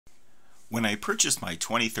When I purchased my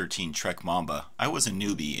 2013 Trek Mamba, I was a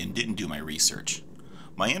newbie and didn't do my research.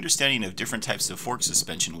 My understanding of different types of fork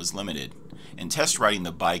suspension was limited, and test riding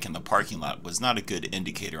the bike in the parking lot was not a good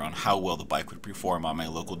indicator on how well the bike would perform on my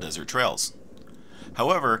local desert trails.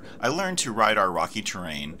 However, I learned to ride our rocky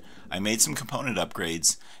terrain, I made some component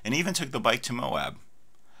upgrades, and even took the bike to Moab.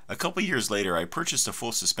 A couple years later, I purchased a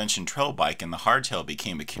full suspension trail bike and the hardtail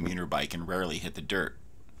became a commuter bike and rarely hit the dirt.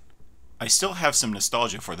 I still have some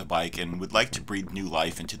nostalgia for the bike and would like to breathe new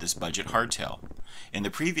life into this budget hardtail. In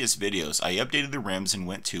the previous videos, I updated the rims and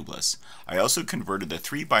went tubeless. I also converted the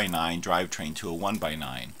 3x9 drivetrain to a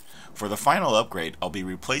 1x9. For the final upgrade, I'll be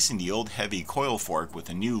replacing the old heavy coil fork with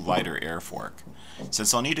a new lighter air fork.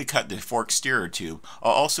 Since I'll need to cut the fork steerer tube,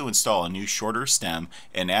 I'll also install a new shorter stem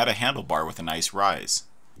and add a handlebar with a nice rise.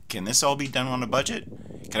 Can this all be done on a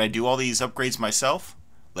budget? Can I do all these upgrades myself?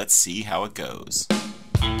 Let's see how it goes.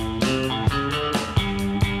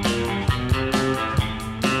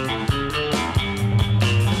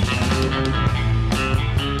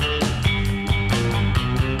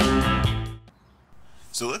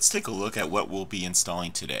 So let's take a look at what we'll be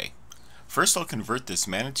installing today. First, I'll convert this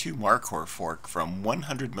Manitou Markhor fork from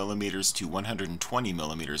 100mm to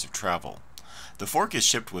 120mm of travel. The fork is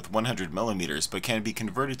shipped with 100mm but can be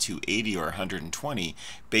converted to 80 or 120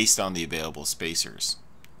 based on the available spacers.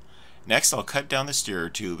 Next, I'll cut down the steerer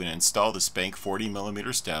tube and install the Spank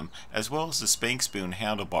 40mm stem as well as the Spank spoon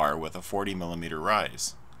handlebar with a 40mm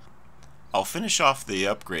rise. I'll finish off the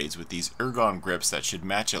upgrades with these ergon grips that should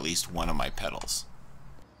match at least one of my pedals.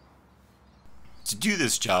 To do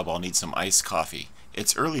this job, I'll need some iced coffee.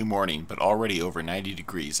 It's early morning, but already over 90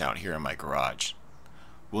 degrees out here in my garage.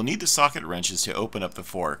 We'll need the socket wrenches to open up the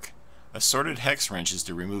fork, assorted hex wrenches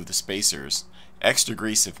to remove the spacers, extra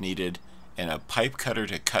grease if needed, and a pipe cutter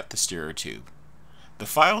to cut the steerer tube. The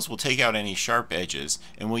files will take out any sharp edges,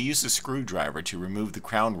 and we'll use a screwdriver to remove the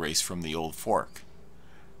crown race from the old fork.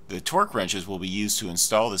 The torque wrenches will be used to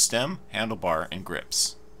install the stem, handlebar, and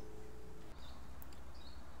grips.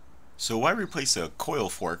 So why replace a coil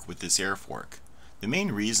fork with this air fork? The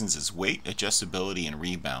main reasons is weight, adjustability, and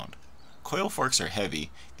rebound. Coil forks are heavy,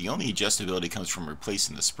 the only adjustability comes from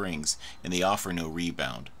replacing the springs, and they offer no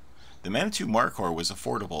rebound. The Manitou Markhor was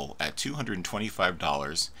affordable at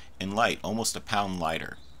 $225 and light, almost a pound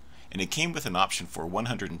lighter, and it came with an option for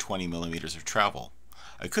 120mm of travel.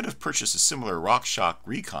 I could have purchased a similar RockShox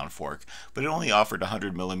Recon fork, but it only offered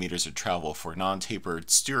 100mm of travel for non-tapered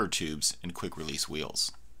steerer tubes and quick-release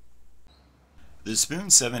wheels. The Spoon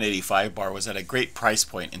 785 bar was at a great price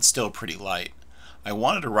point and still pretty light. I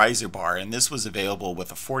wanted a riser bar and this was available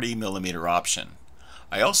with a 40mm option.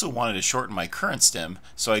 I also wanted to shorten my current stem,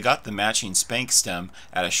 so I got the matching Spank stem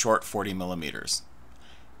at a short 40mm.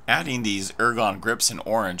 Adding these ergon grips in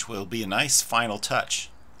orange will be a nice final touch.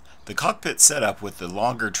 The cockpit setup with the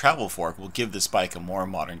longer travel fork will give this bike a more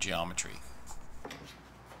modern geometry.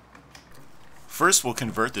 First, we'll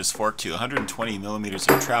convert this fork to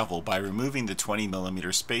 120mm of travel by removing the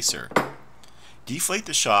 20mm spacer. Deflate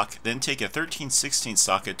the shock, then take a 13/16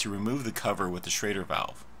 socket to remove the cover with the Schrader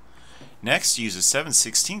valve. Next, use a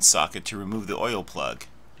 7/16 socket to remove the oil plug.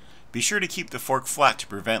 Be sure to keep the fork flat to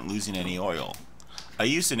prevent losing any oil. I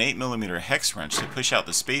used an 8mm hex wrench to push out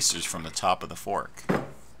the spacers from the top of the fork.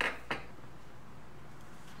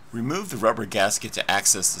 Remove the rubber gasket to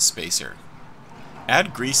access the spacer.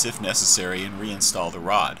 Add grease if necessary and reinstall the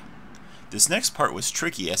rod. This next part was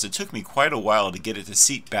tricky as it took me quite a while to get it to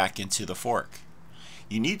seat back into the fork.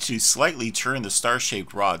 You need to slightly turn the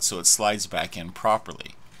star-shaped rod so it slides back in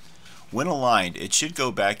properly. When aligned, it should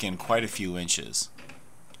go back in quite a few inches.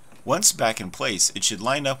 Once back in place, it should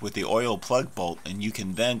line up with the oil plug bolt and you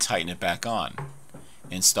can then tighten it back on.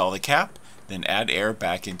 Install the cap, then add air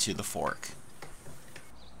back into the fork.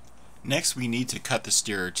 Next, we need to cut the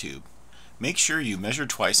steerer tube. Make sure you measure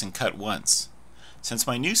twice and cut once. Since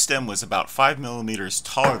my new stem was about 5mm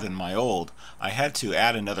taller than my old, I had to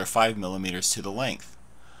add another 5mm to the length.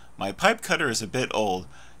 My pipe cutter is a bit old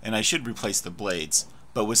and I should replace the blades,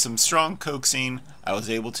 but with some strong coaxing I was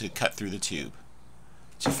able to cut through the tube.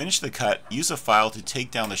 To finish the cut, use a file to take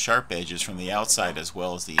down the sharp edges from the outside as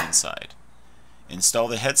well as the inside. Install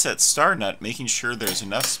the headset star nut, making sure there's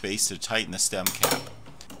enough space to tighten the stem cap.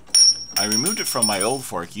 I removed it from my old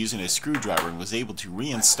fork using a screwdriver and was able to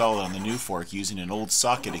reinstall it on the new fork using an old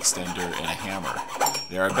socket extender and a hammer.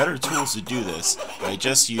 There are better tools to do this, but I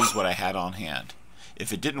just used what I had on hand.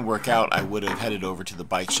 If it didn't work out, I would have headed over to the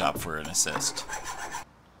bike shop for an assist.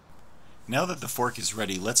 Now that the fork is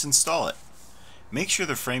ready, let's install it. Make sure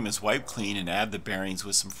the frame is wiped clean and add the bearings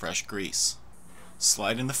with some fresh grease.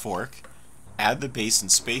 Slide in the fork, add the base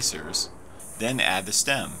and spacers, then add the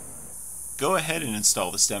stem. Go ahead and install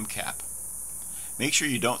the stem cap. Make sure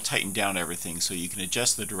you don't tighten down everything so you can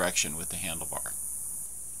adjust the direction with the handlebar.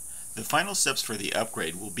 The final steps for the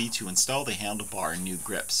upgrade will be to install the handlebar and new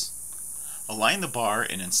grips. Align the bar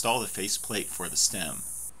and install the face plate for the stem.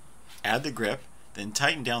 Add the grip, then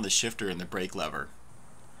tighten down the shifter and the brake lever.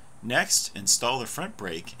 Next, install the front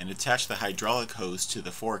brake and attach the hydraulic hose to the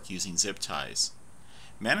fork using zip ties.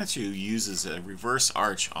 Manitou uses a reverse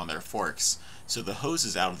arch on their forks, so the hose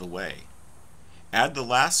is out of the way. Add the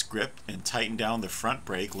last grip and tighten down the front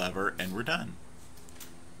brake lever and we're done.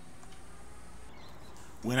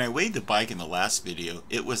 When I weighed the bike in the last video,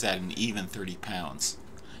 it was at an even 30 pounds.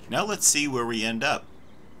 Now let's see where we end up.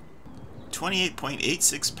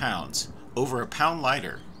 28.86 pounds, over a pound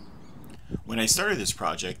lighter. When I started this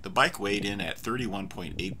project, the bike weighed in at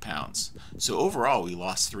 31.8 pounds, so overall we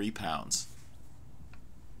lost 3 pounds.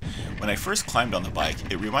 When I first climbed on the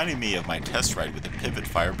bike, it reminded me of my test ride with the Pivot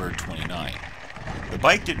Firebird 29. The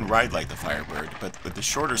bike didn't ride like the Firebird, but with the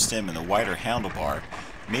shorter stem and the wider handlebar,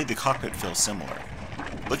 made the cockpit feel similar.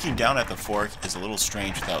 Looking down at the fork is a little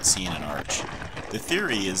strange without seeing an arch. The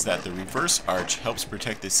theory is that the reverse arch helps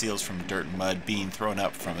protect the seals from dirt and mud being thrown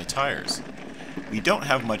up from the tires. We don't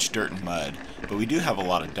have much dirt and mud, but we do have a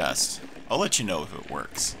lot of dust. I'll let you know if it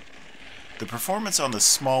works. The performance on the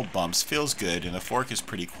small bumps feels good and the fork is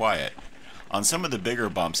pretty quiet. On some of the bigger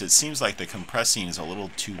bumps it seems like the compressing is a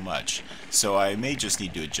little too much, so I may just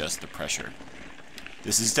need to adjust the pressure.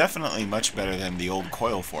 This is definitely much better than the old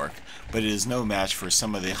coil fork, but it is no match for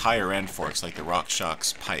some of the higher end forks like the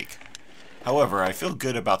RockShox Pike. However, I feel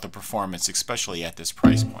good about the performance, especially at this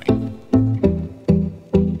price point.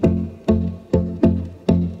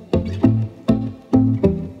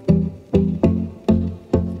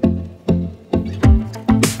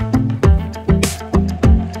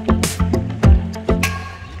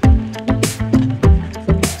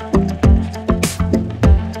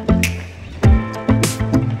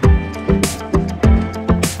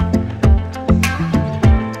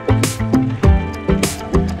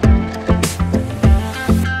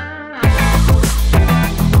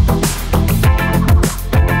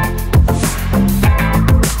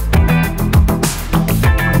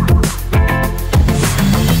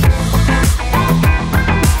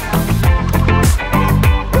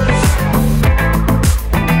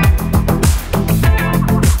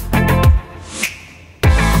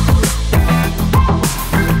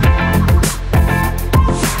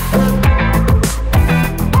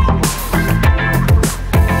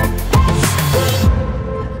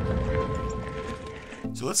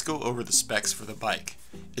 So let's go over the specs for the bike.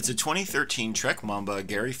 It's a 2013 Trek Mamba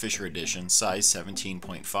Gary Fisher edition, size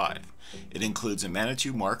 17.5. It includes a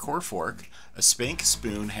Manitou Markhor fork, a Spank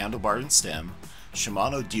spoon handlebar and stem,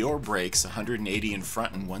 Shimano Dior brakes 180 in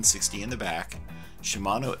front and 160 in the back,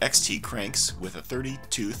 Shimano XT cranks with a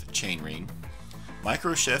 30-tooth chainring,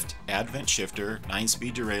 microshift advent shifter,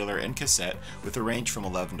 9-speed derailleur and cassette with a range from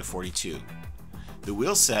 11 to 42. The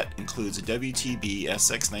wheel set includes a WTB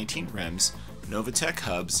SX19 rims, Novatec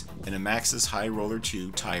hubs, and a Maxxis High Roller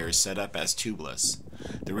 2 tires set up as tubeless.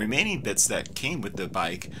 The remaining bits that came with the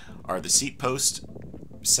bike are the seat post,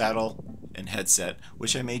 saddle, and headset,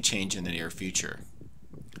 which I may change in the near future.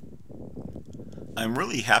 I'm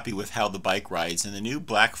really happy with how the bike rides, and the new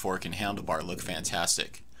black fork and handlebar look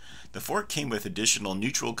fantastic. The fork came with additional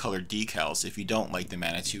neutral colored decals if you don't like the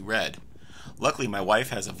Manitou red. Luckily, my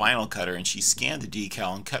wife has a vinyl cutter and she scanned the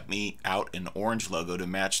decal and cut me out an orange logo to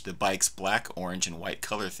match the bike's black, orange, and white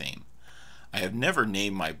color theme. I have never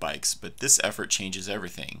named my bikes, but this effort changes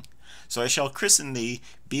everything. So I shall christen the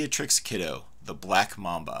Beatrix Kiddo, the Black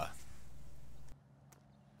Mamba.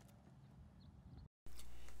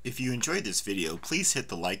 If you enjoyed this video, please hit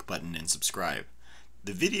the like button and subscribe.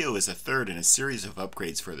 The video is a third in a series of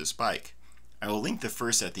upgrades for this bike. I will link the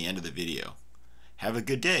first at the end of the video. Have a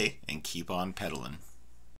good day and keep on pedaling.